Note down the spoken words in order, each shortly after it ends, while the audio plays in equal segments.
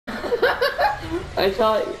I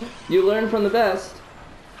thought you learn from the best.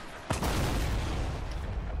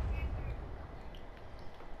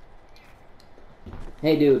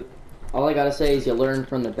 Hey dude, all I gotta say is you learn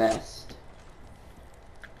from the best.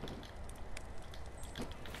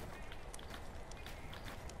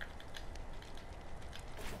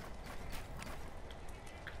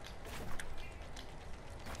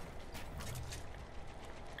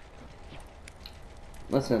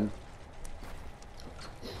 Listen.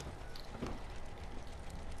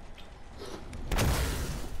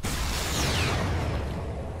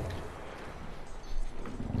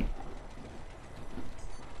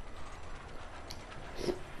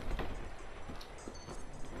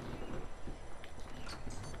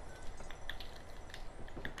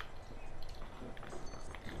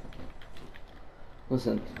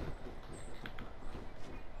 Listen.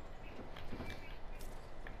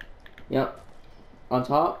 Yep. On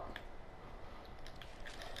top.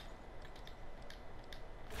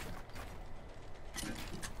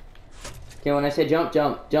 Okay, when I say jump,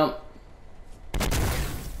 jump, jump.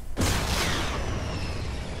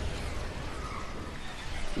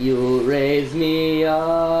 You raise me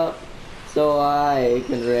up so I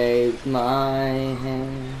can raise my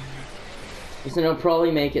hand. Listen, I'll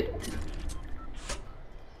probably make it.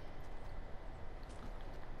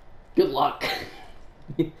 Good luck.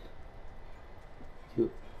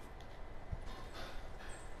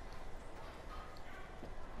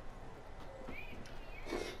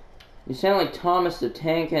 You sound like Thomas the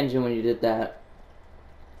Tank Engine when you did that.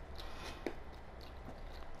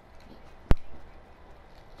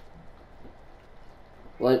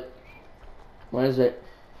 What? What is it?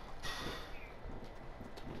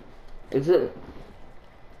 Is it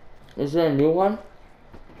a new one?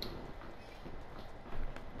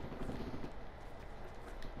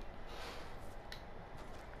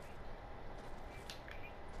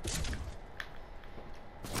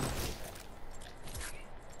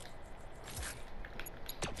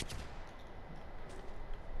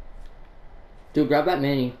 Dude, grab that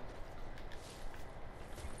mini.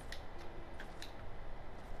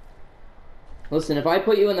 Listen, if I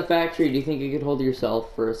put you in the factory, do you think you could hold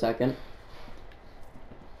yourself for a second?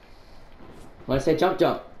 When I say jump,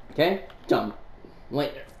 jump. Okay? Jump.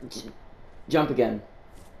 Wait. Jump again.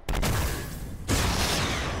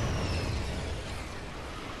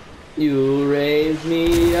 You raise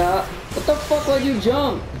me up. What the fuck, why'd you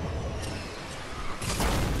jump?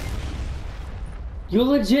 You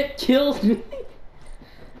legit killed me.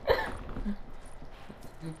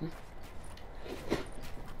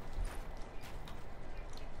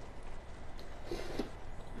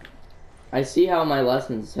 I see how my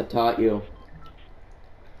lessons have taught you.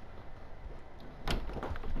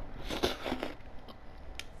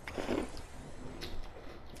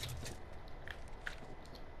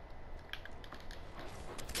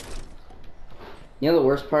 You know the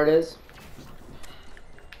worst part is?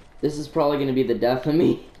 This is probably going to be the death of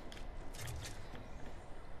me.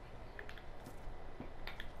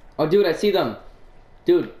 Oh, dude, I see them.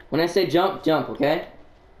 Dude, when I say jump, jump, okay?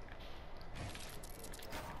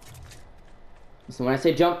 So when I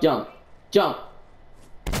say jump, jump. Jump!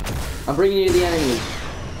 I'm bringing you to the enemies.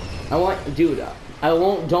 I want... Dude, I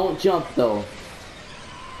won't... Don't jump, though.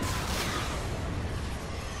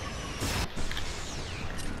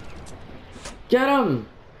 Get him!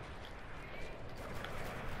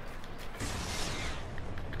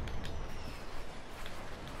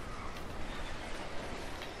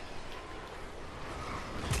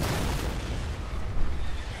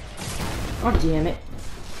 Oh, damn it.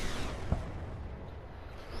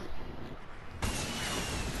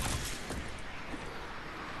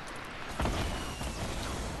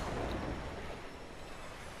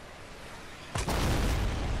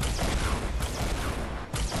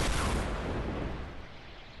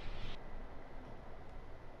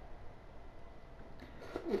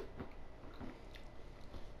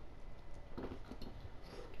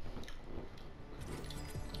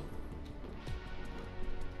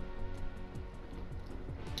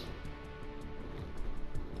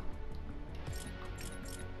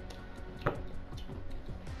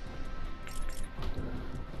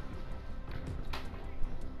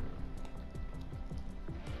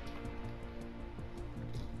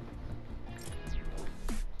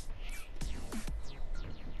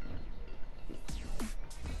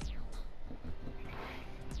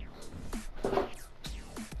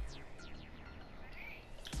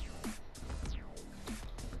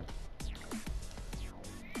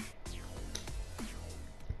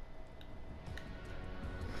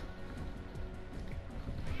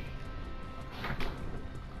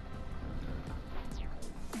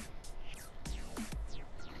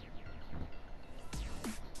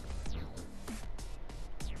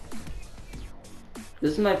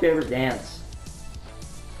 This is my favorite dance.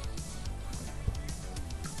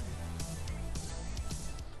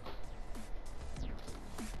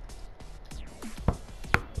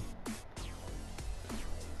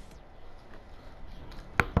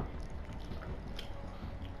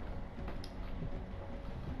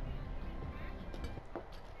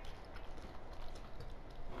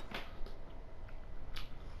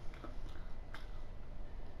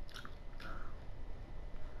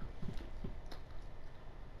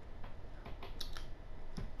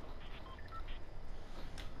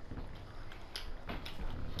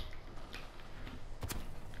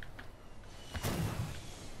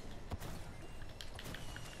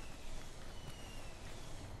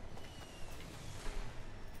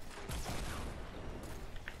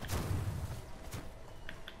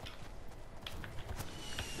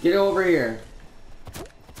 Get over here.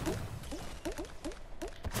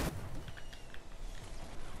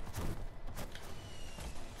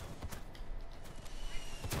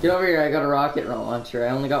 Get over here, I got a rocket launcher. I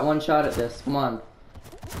only got one shot at this. Come on.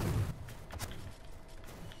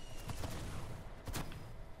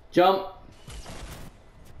 Jump.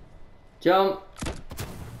 Jump.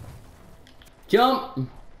 Jump.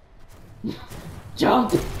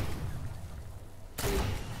 Jump.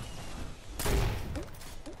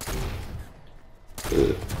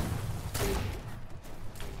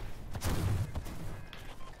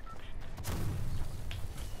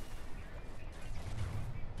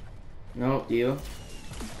 No, do you?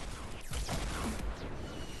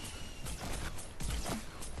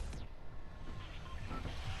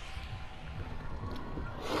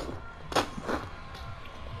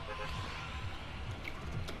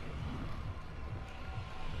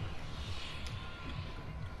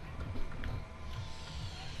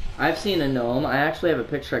 I've seen a gnome. I actually have a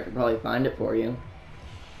picture. I could probably find it for you.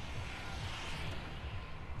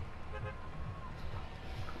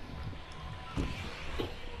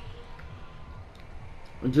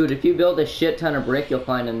 Dude, if you build a shit ton of brick, you'll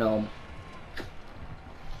find a gnome.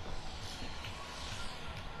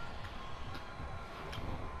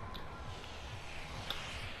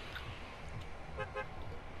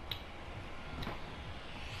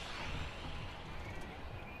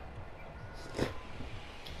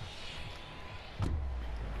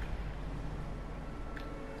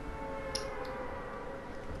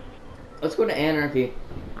 Let's go to anarchy.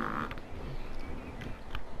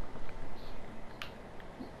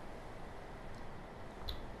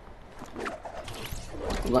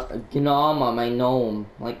 Gnoma, my gnome.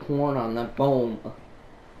 Like corn on that bone.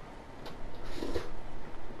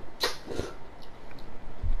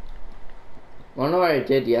 Wanna know what I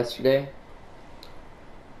did yesterday? It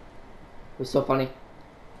was so funny.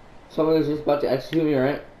 Someone was just about to execute me,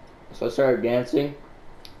 right? So I started dancing.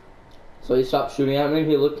 So he stopped shooting at me,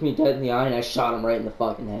 he looked me dead in the eye, and I shot him right in the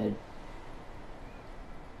fucking head.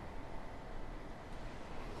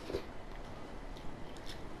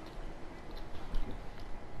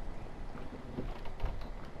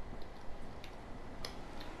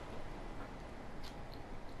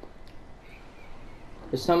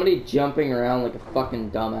 There's somebody jumping around like a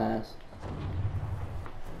fucking dumbass.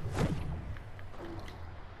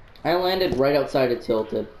 I landed right outside of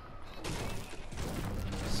Tilted.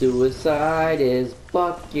 Suicide is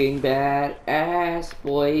fucking bad ass,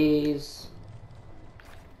 boys.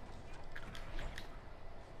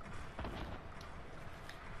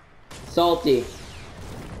 Salty.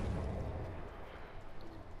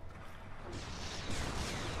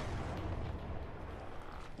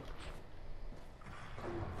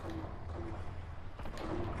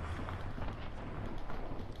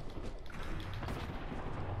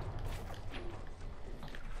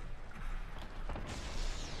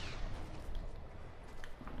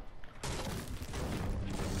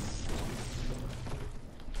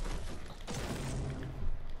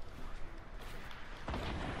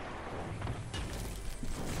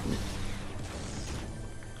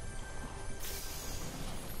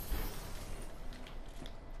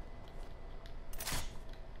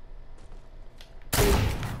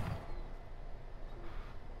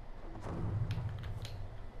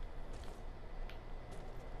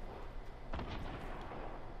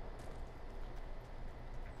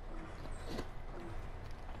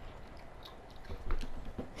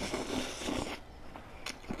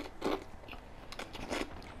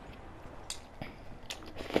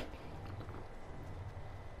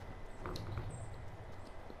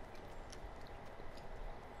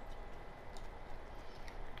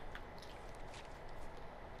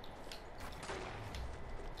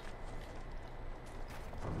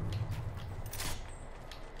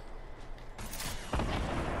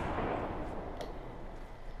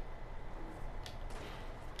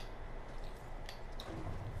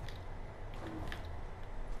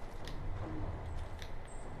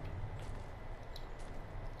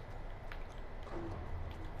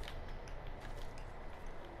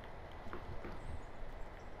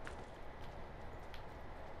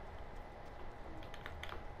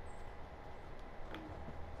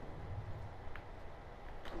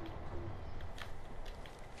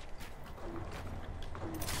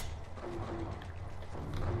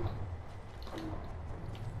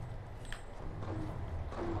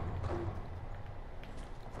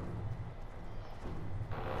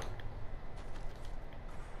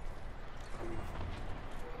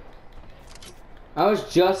 I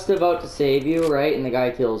was just about to save you, right? And the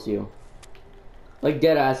guy kills you. Like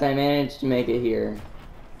deadass, I managed to make it here.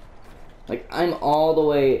 Like I'm all the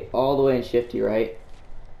way in shifty, right?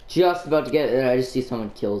 Just about to get it, and I just see someone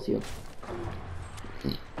kills you.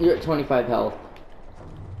 You're at 25 health.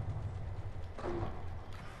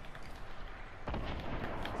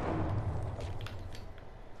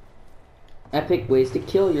 Epic ways to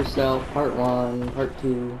kill yourself. Part 1, part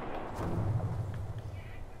 2.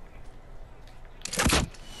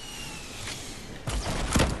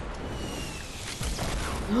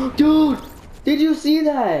 Dude! Did you see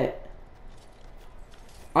that?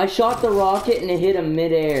 I shot the rocket and it hit him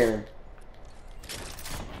midair.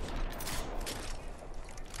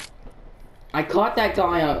 I caught that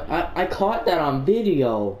guy on I caught that on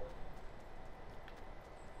video.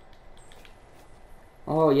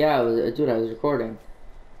 Oh yeah, dude, I was recording.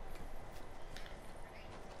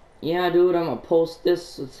 Yeah, dude, I'm gonna post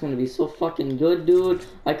this. It's gonna be so fucking good, dude.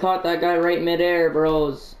 I caught that guy right midair,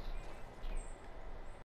 bros.